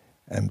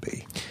 and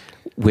B.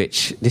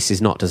 Which this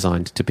is not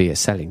designed to be a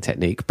selling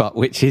technique, but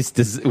which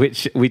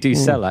we do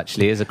sell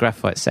actually as a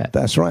graphite set.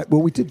 That's right.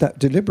 Well, we did that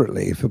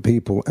deliberately for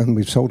people, and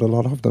we've sold a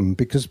lot of them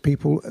because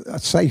people are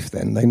safe.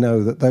 Then they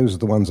know that those are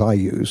the ones I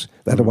use.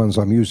 They're the ones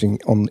I'm using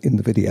in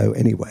the video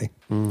anyway.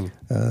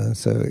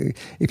 So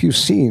if you've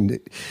seen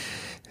it,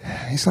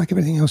 it's like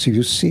everything else. If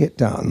you see it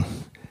done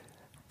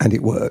and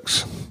it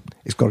works,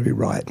 it's got to be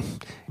right.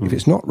 If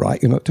it's not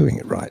right, you're not doing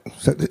it right.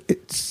 So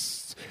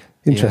it's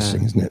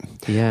interesting, isn't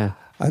it? Yeah.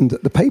 And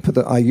the paper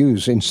that I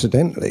use,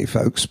 incidentally,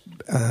 folks,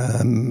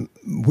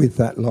 with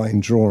that line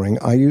drawing,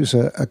 I use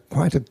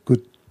quite a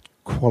good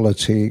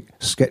quality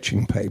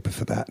sketching paper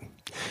for that.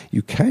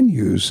 You can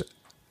use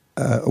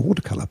a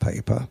watercolour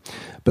paper,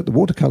 but the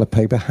watercolour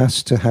paper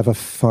has to have a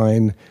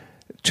fine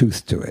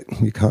tooth to it.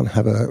 You can't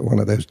have one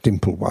of those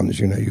dimple ones,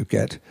 you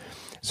get.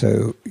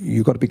 So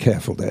you've got to be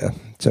careful there.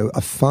 So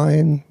a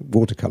fine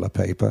watercolour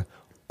paper,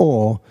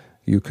 or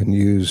you can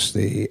use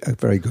a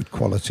very good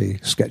quality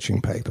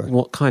sketching paper.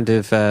 What kind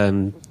of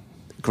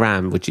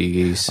gram would you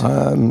use?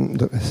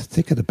 The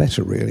thicker the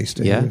better, really,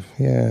 Steve.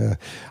 Yeah.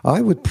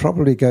 I would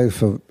probably go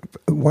for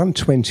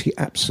 120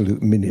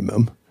 absolute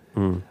minimum,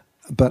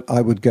 but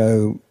I would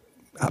go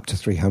up to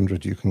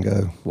 300. You can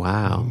go.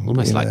 Wow,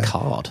 almost like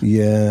card.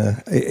 Yeah.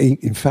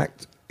 In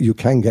fact, you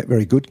can get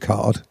very good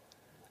card.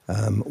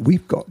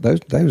 We've got those.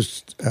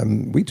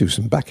 We do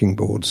some backing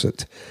boards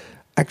that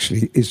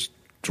actually is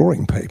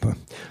drawing paper.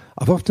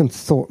 I've often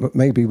thought that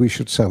maybe we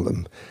should sell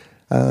them,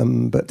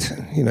 but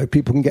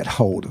people can get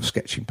hold of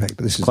sketching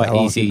paper. This is quite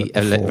easy,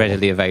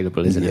 readily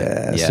available, isn't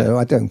it? Yeah. So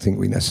I don't think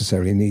we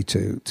necessarily need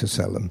to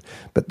sell them,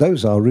 but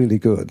those are really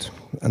good,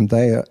 and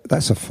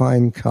that's a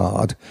fine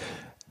card.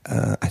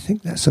 I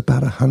think that's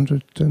about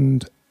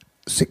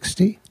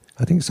 160.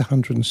 I think it's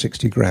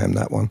 160 gram,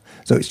 that one.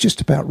 So it's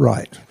just about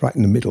right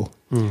in the middle,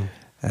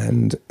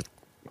 and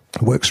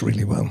it works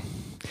really well.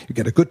 You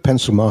get a good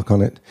pencil mark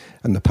on it,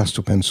 and the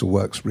pastel pencil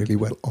works really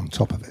well on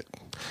top of it.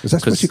 Because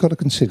that's what you've got to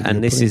consider.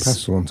 And this is,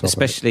 pastel on top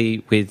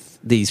especially with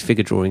these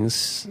figure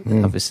drawings,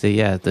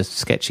 obviously, the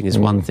sketching is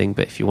one thing,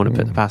 but if you want to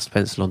put the pastel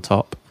pencil on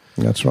top...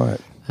 That's right.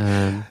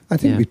 I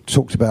think we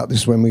talked about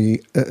this when we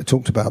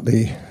talked about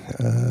the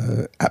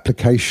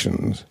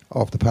applications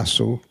of the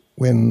pastel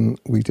when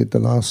we did the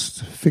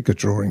last figure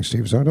drawing,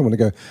 Steve. So I don't want to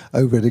go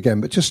over it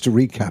again, but just to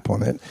recap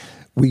on it,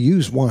 we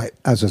use white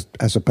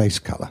as a base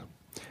colour.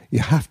 You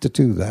have to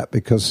do that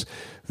because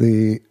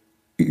you're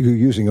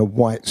using a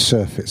white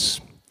surface,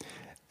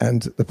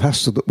 and the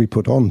pastel that we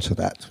put onto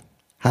that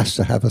has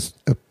to have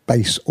a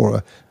base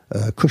or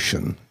a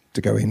cushion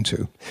to go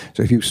into.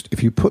 So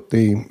if you put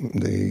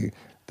the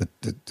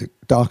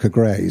darker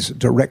greys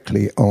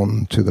directly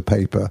onto the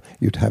paper,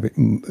 you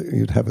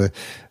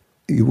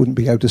wouldn't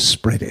be able to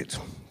spread it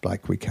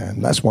like we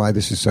can. That's why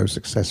this is so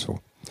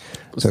successful.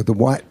 So the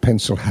white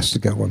pencil has to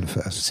go on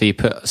first.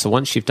 So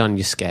once you've done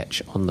your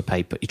sketch on the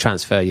paper, you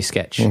transfer your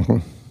sketch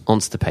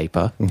onto the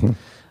paper.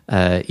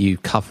 You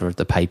cover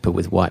the paper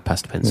with white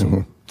pastel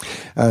pencil.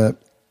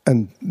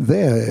 And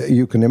there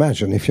you can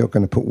imagine if you're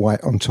going to put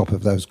white on top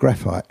of those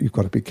graphite, you've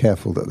got to be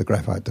careful that the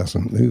graphite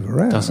doesn't move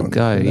around. Doesn't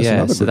go,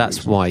 yeah. So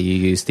that's why you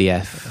use the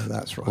F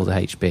that's right. or the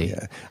HB.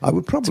 Yeah. I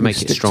would probably to make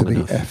stick it strong to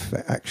enough. the F.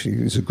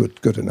 Actually, is a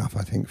good enough,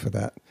 I think, for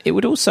that. It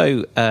would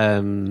also...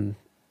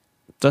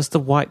 does the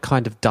white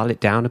kind of dull it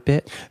down a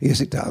bit?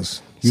 Yes, it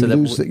does. You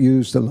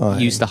use the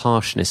line. Use the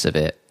harshness of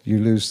it. You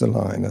lose the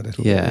line a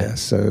little bit. Yeah.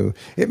 So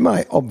it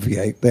might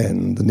obviate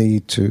then the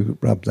need to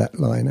rub that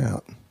line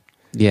out.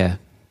 Yeah.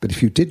 But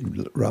if you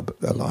did rub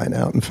a line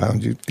out and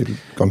found it had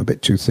gone a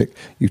bit too thick,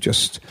 you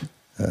just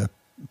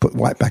put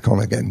white back on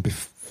again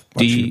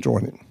once you've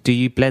drawn it. Do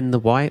you blend the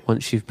white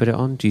once you've put it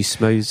on? Do you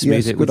smooth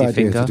it with your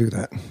finger? Yes, good idea to do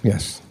that,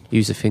 yes.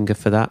 Use a finger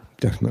for that?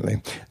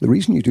 Definitely. The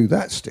reason you do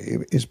that,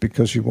 Steve, is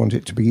because you want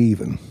it to be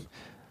even.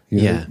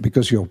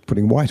 Because you're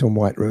putting white on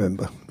white,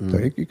 remember. So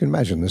you can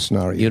imagine the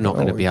scenario. You're not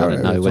going to be able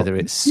to know whether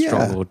it's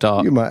strong or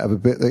dark. You might have a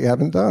bit that you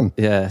haven't done.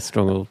 Yeah,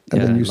 strong or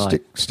and then you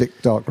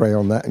stick dark grey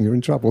on that and you're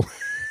in trouble.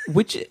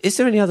 Is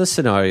there any other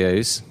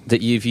scenarios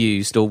that you've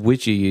used, or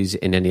would you use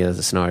it in any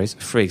other scenarios?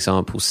 For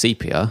example,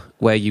 sepia,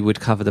 where you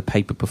would cover the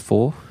paper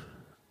before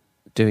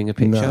doing a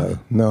picture?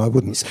 No, I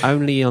wouldn't. It's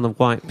only on a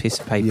white piece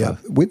of paper. Yeah,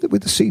 with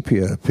the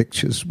sepia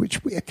pictures,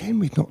 which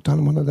we've not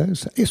done one of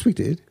those. Yes, we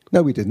did.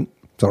 No, we didn't.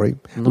 Sorry,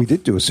 we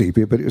did do a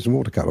sepia, but it was in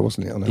watercolour,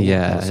 wasn't it?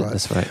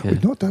 That's right. Yeah.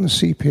 We've not done a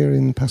sepia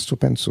in pastel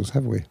pencils,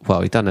 have we?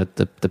 Well, we've done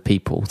the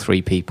people,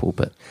 3 people,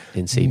 but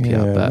in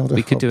sepia. But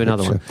we could do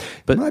another one.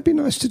 But it might be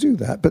nice to do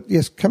that. But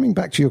yes, coming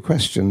back to your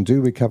question, do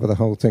we cover the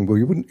whole thing? Well,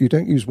 you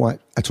don't use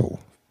white at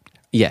all.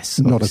 Yes,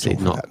 not at all.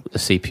 Not a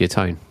sepia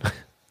tone.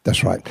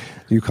 That's right.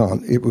 You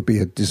can't. It would be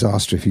a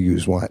disaster if you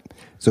use white.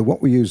 So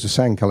what we use, the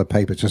sand colour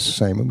paper, just the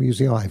same, and we use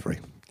the ivory.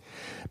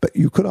 But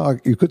you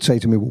could say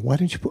to me, well, why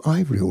don't you put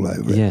ivory all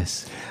over it?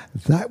 Yes.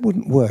 That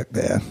wouldn't work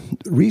there.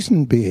 The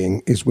reason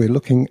being is we're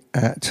looking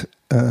at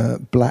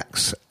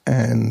blacks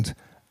and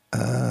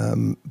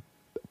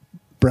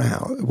brown.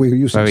 We're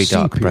using very sepia,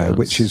 dark browns,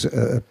 which is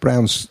a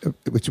browns,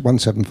 which is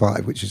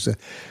 175, which is a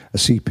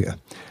sepia,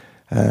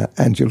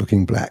 and you're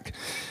looking black.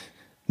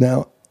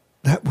 Now,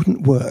 that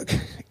wouldn't work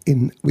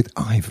with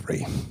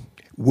ivory.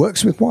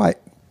 Works with white,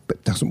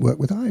 but doesn't work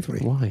with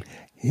ivory. Why?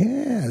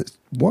 Yeah,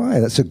 why?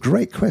 That's a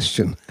great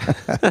question.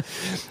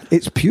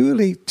 It's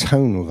purely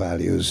tonal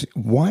values.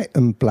 White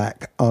and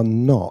black are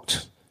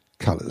not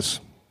colours.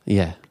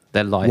 Yeah,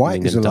 they're lightening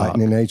White is and a dark.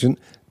 lightening agent.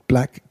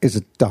 Black is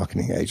a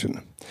darkening agent.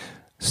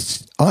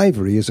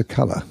 Ivory is a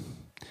colour.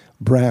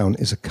 Brown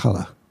is a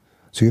colour.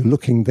 So you're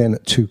looking then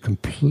at 2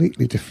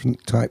 completely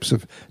different types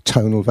of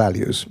tonal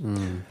values.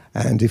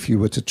 And if you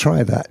were to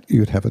try that,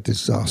 you'd have a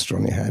disaster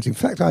on your hands. In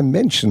fact, I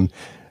mentioned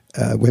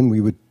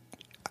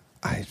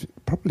I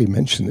probably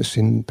mentioned this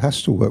in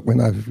pastel work when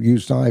I've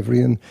used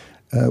ivory and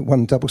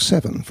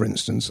 177, for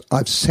instance.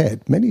 I've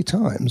said many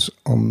times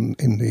in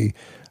the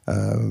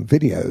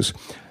videos,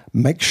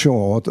 make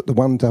sure that the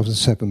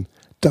 177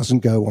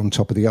 doesn't go on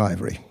top of the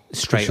ivory.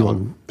 Straight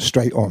on,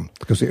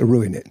 because it'll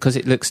ruin it. Because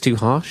it looks too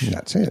harsh?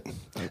 That's it.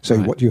 So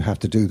what you have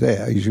to do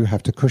there is you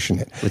have to cushion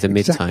it. With a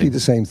mid-tone. Exactly the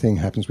same thing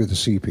happens with the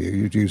sepia.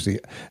 You'd use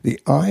the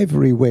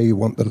ivory where you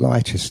want the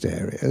lightest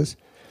areas,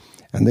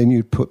 and then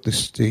you'd put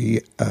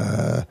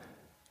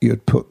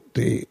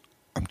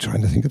I'm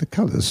trying to think of the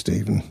colours,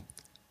 Stephen.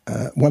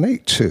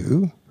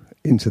 182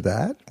 into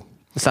that.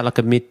 Is that like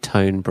a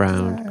mid-tone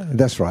brown?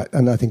 That's right.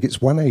 And I think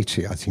it's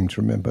 180, I seem to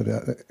remember.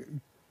 That.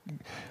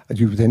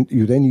 You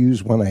then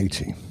use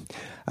 180.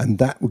 And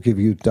that will give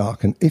you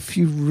dark. And if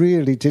you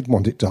really did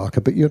want it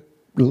darker, but you're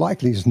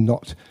likely is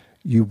not,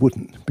 you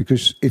wouldn't.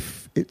 Because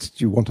if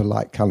you want a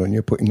light colour and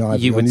you're putting ivory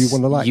on, you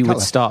want a light colour. You would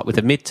start with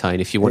a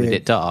mid-tone if you wanted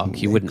it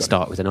dark. You wouldn't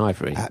start with an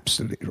ivory.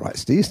 Absolutely right.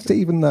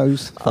 Stephen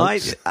knows,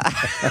 folks.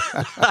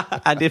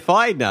 And if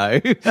I know...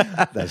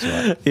 That's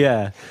right.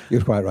 Yeah.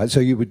 You're quite right. So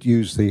you would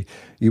use either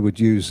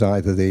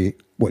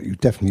you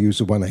definitely use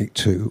the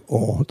 182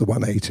 or the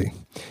 180.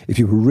 If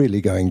you were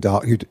really going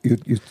dark, you'd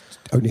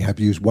only have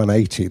used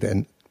 180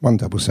 then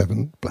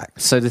 177 black.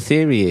 So the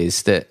theory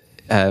is that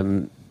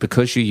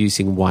because you're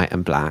using white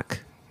and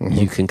black,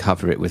 you can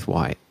cover it with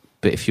white.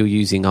 But if you're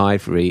using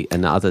ivory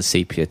and other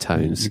sepia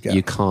tones,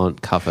 you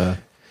can't cover.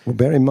 Well,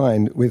 bear in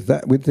mind, with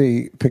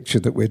the picture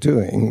that we're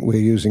doing,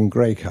 we're using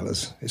grey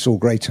colours. It's all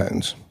grey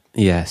tones.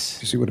 Yes.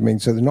 You see what I mean?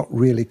 So they're not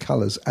really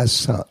colours as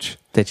such.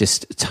 They're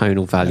just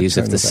tonal values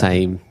of the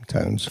same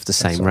tones of the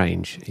same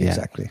range. Yeah.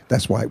 Exactly.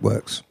 That's why it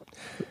works.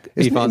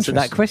 You've answered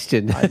that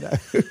question. I know.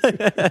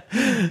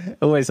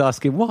 Always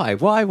asking why.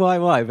 But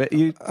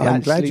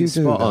I'm glad you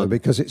do, though,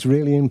 because it's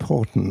really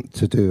important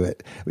to do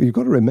it. You've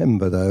got to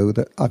remember, though,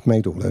 that I've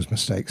made all those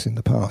mistakes in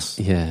the past.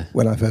 Yeah.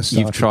 When I first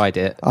started. You've tried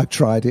it. I've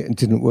tried it and it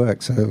didn't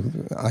work, so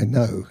I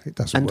know it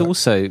doesn't work. And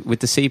also, with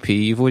the sepia,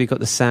 you've already got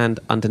the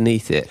sand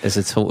underneath it as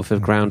a sort of a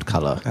ground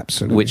colour.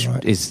 Absolutely which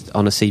right. is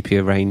on a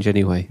sepia range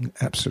anyway.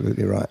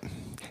 Absolutely right.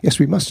 Yes,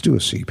 we must do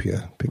a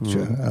sepia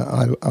picture.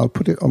 I'll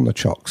put it on the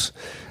chocks.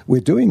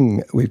 We've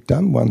done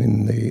one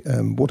in the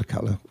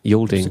watercolour.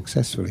 Yielding.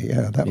 Successfully,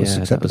 yeah. That was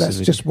successful. That But was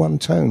that's just one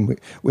tone.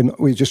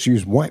 We just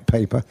use white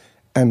paper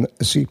and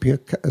a sepia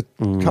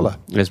colour.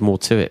 There's more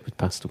to it with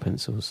pastel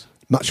pencils.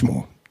 Much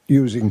more.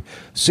 Using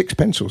 6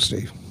 pencils,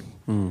 Steve.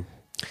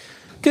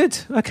 Good.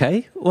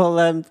 Okay. Well,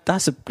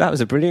 that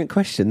was a brilliant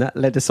question. That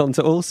led us on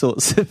to all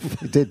sorts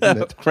of It did,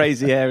 didn't it?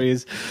 crazy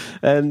areas.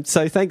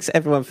 So thanks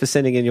everyone for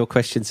sending in your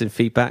questions and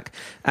feedback.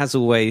 As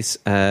always,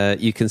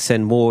 you can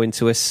send more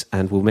into us,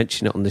 and we'll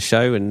mention it on the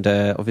show. And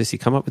obviously,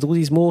 come up with all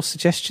these more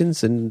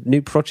suggestions and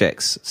new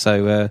projects.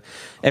 So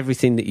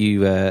everything that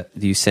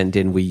you send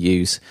in, we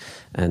use,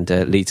 and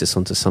leads us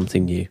onto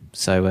something new.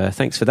 So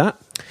thanks for that.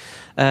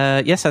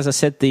 Yes, as I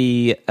said,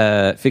 the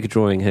figure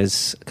drawing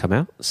has come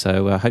out,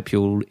 so I hope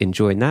you're all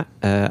enjoying that.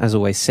 As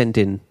always, send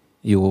in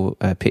your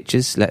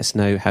pictures. Let us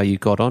know how you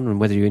got on and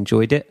whether you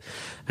enjoyed it.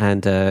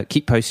 And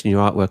keep posting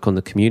your artwork on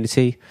the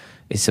community.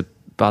 It's a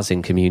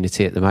buzzing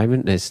community at the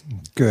moment. There's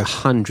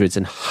hundreds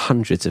and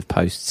hundreds of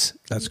posts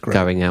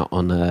going out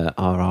on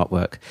our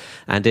artwork.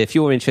 And if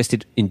you're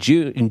interested in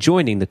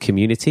joining the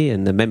community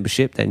and the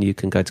membership, then you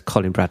can go to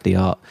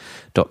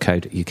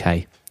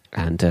colinbradleyart.co.uk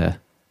and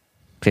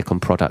click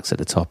on products at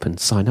the top and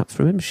sign up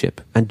for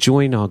membership and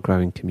join our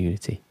growing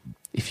community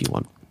if you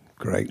want.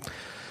 Great.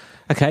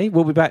 Okay,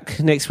 we'll be back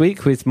next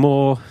week with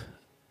more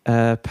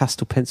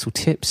pastel pencil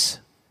tips.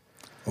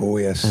 Oh,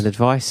 yes. And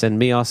advice, and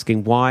me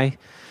asking why,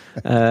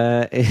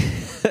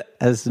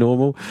 as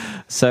normal.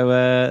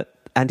 So,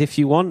 and if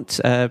you want,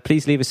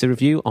 please leave us a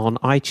review on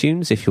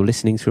iTunes. If you're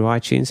listening through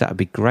iTunes, that would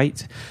be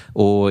great.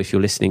 Or if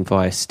you're listening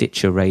via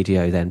Stitcher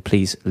Radio, then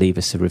please leave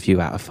us a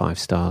review out of 5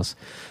 stars.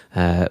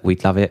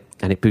 We'd love it,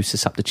 and it boosts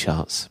us up the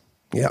charts.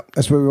 Yeah,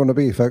 that's where we want to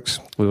be, folks.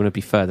 We want to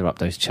be further up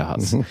those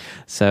charts.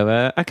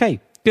 So,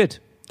 okay, good.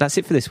 That's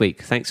it for this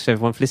week. Thanks to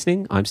everyone for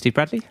listening. I'm Steve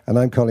Bradley. And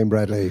I'm Colin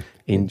Bradley.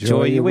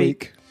 Enjoy your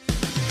week.